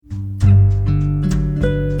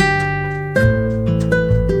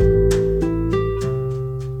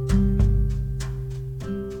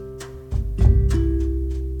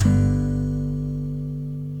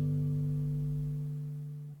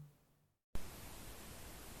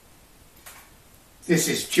This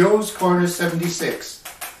is Joe's Corner 76.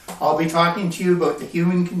 I'll be talking to you about the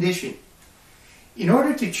human condition. In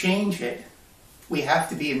order to change it, we have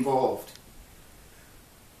to be involved.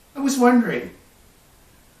 I was wondering,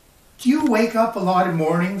 do you wake up a lot of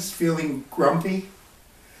mornings feeling grumpy?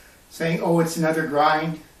 Saying, oh, it's another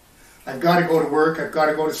grind. I've got to go to work, I've got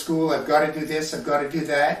to go to school, I've got to do this, I've got to do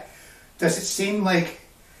that. Does it seem like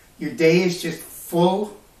your day is just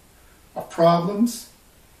full of problems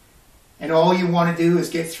and all you want to do is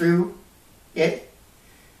get through it?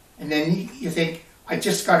 And then you think, I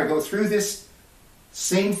just got to go through this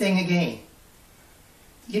same thing again.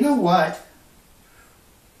 You know what?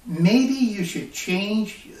 Maybe you should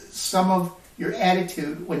change some of your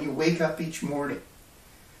attitude when you wake up each morning.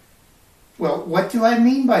 Well, what do I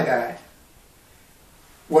mean by that?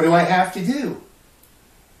 What do I have to do?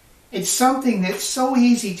 It's something that's so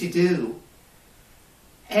easy to do,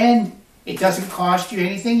 and it doesn't cost you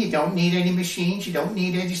anything. You don't need any machines. You don't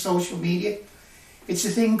need any social media. It's a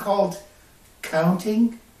thing called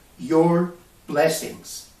counting your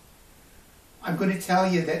blessings. I'm going to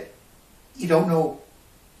tell you that you don't know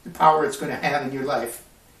the power it's going to have in your life.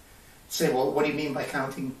 Say, well, what do you mean by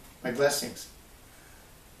counting my blessings?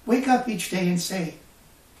 Wake up each day and say,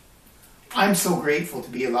 I'm so grateful to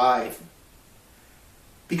be alive.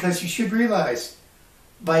 Because you should realize,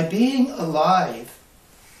 by being alive,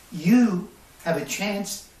 you have a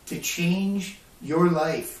chance to change your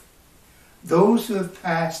life. Those who have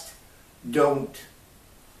passed don't.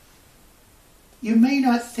 You may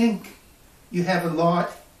not think you have a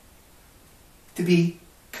lot to be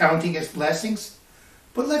counting as blessings,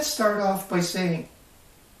 but let's start off by saying,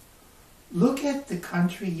 look at the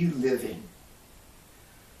country you live in.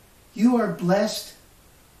 You are blessed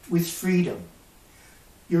with freedom.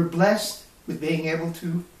 You're blessed with being able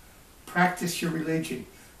to practice your religion.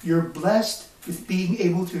 You're blessed with being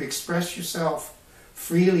able to express yourself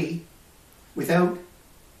freely without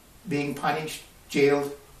being punished,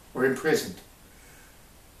 jailed, or imprisoned.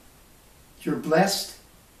 You're blessed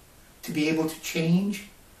to be able to change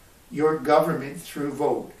your government through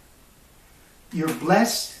vote. You're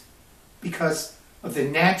blessed because of the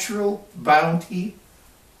natural bounty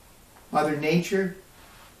Mother Nature,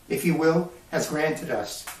 if you will, has granted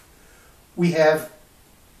us. We have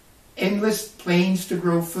endless plains to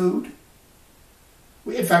grow food.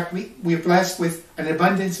 In fact, we're blessed with an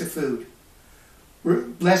abundance of food. We're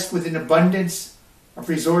blessed with an abundance of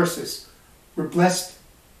resources. We're blessed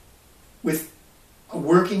with a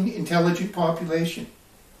working, intelligent population.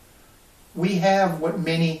 We have what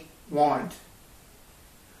many want.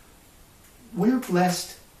 We're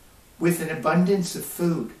blessed with an abundance of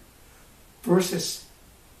food versus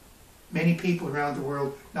many people around the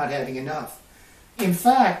world not having enough. In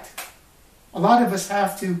fact, a lot of us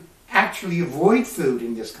have to actually avoid food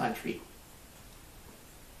in this country.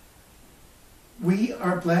 We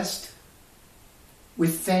are blessed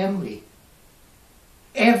with family.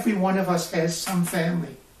 Every one of us has some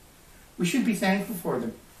family. We should be thankful for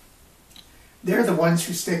them. They're the ones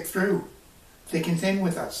who stick through thick and thin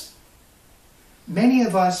with us. Many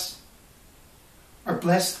of us are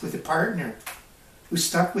blessed with a partner who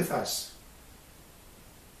stuck with us.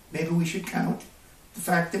 Maybe we should count the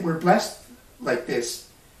fact that we're blessed like this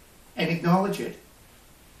and acknowledge it.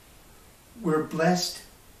 We're blessed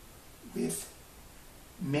with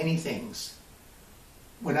many things.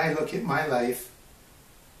 When I look at my life,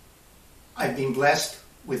 I've been blessed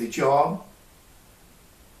with a job.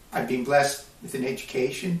 I've been blessed with an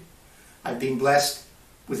education. I've been blessed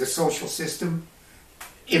with a social system.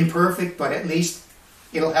 Imperfect, but at least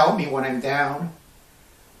it'll help me when I'm down.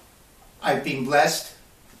 I've been blessed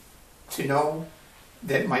to know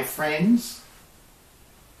that my friends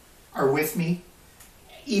are with me.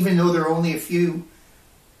 Even though there are only a few,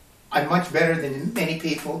 I'm much better than many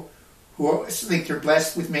people who think they're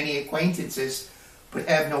blessed with many acquaintances but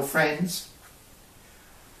have no friends.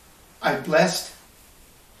 I'm blessed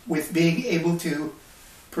with being able to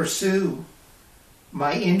pursue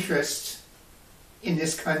my interests in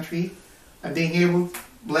this country. I'm being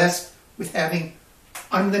blessed with having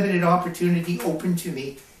unlimited opportunity open to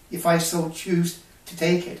me if I so choose to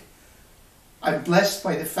take it. I'm blessed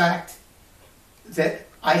by the fact that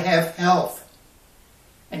I have health.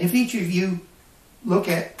 And if each of you look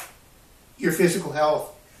at your physical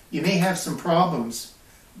health, you may have some problems,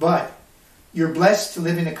 but you're blessed to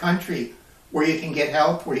live in a country where you can get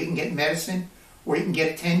help, where you can get medicine, where you can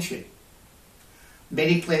get attention.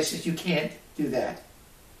 Many places you can't do that.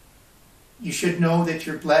 You should know that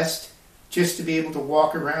you're blessed just to be able to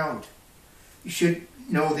walk around. You should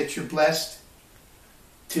know that you're blessed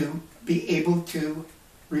to be able to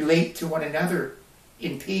relate to one another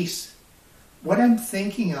in peace what I'm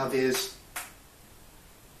thinking of is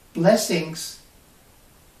blessings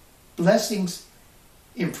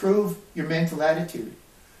improve your mental attitude.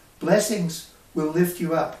 Blessings will lift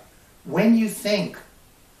you up. When you think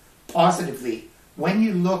positively, when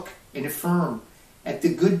you look and affirm at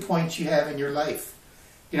the good points you have in your life,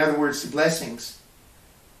 in other words, the blessings,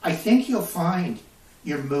 I think you'll find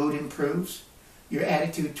your mood improves, your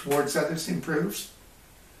attitude towards others improves,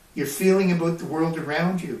 your feeling about the world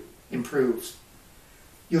around you improves.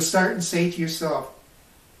 You'll start and say to yourself,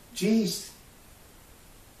 geez,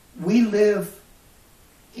 we live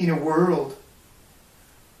in a world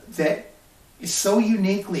that is so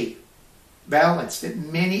uniquely balanced that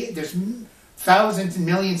there's thousands and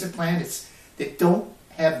millions of planets that don't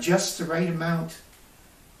have just the right amount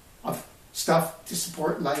of stuff to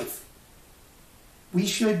support life. We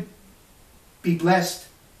should be blessed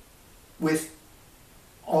with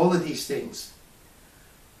all of these things.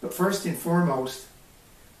 But first and foremost,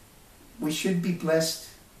 we should be blessed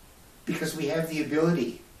because we have the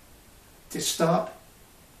ability to stop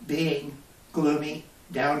being gloomy,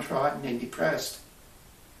 downtrodden, and depressed.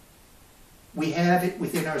 We have it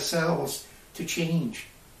within ourselves to change.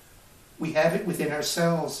 We have it within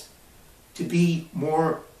ourselves to be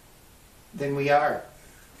more than we are.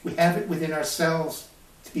 We have it within ourselves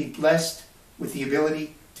to be blessed with the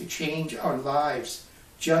ability to change our lives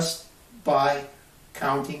just by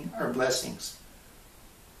counting our blessings.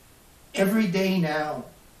 Every day now,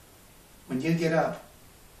 when you get up,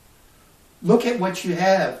 look at what you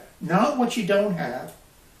have, not what you don't have.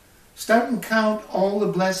 Start and count all the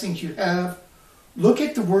blessings you have. Look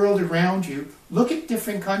at the world around you. Look at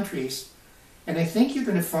different countries. And I think you're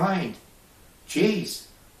going to find, geez,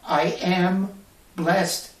 I am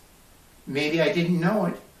blessed. Maybe I didn't know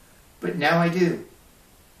it, but now I do.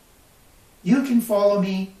 You can follow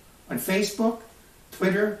me on Facebook,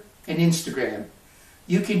 Twitter, and Instagram.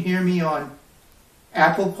 You can hear me on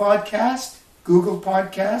Apple Podcast, Google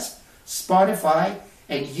Podcast, Spotify,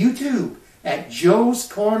 and YouTube at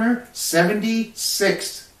Joe's Corner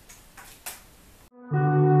 76.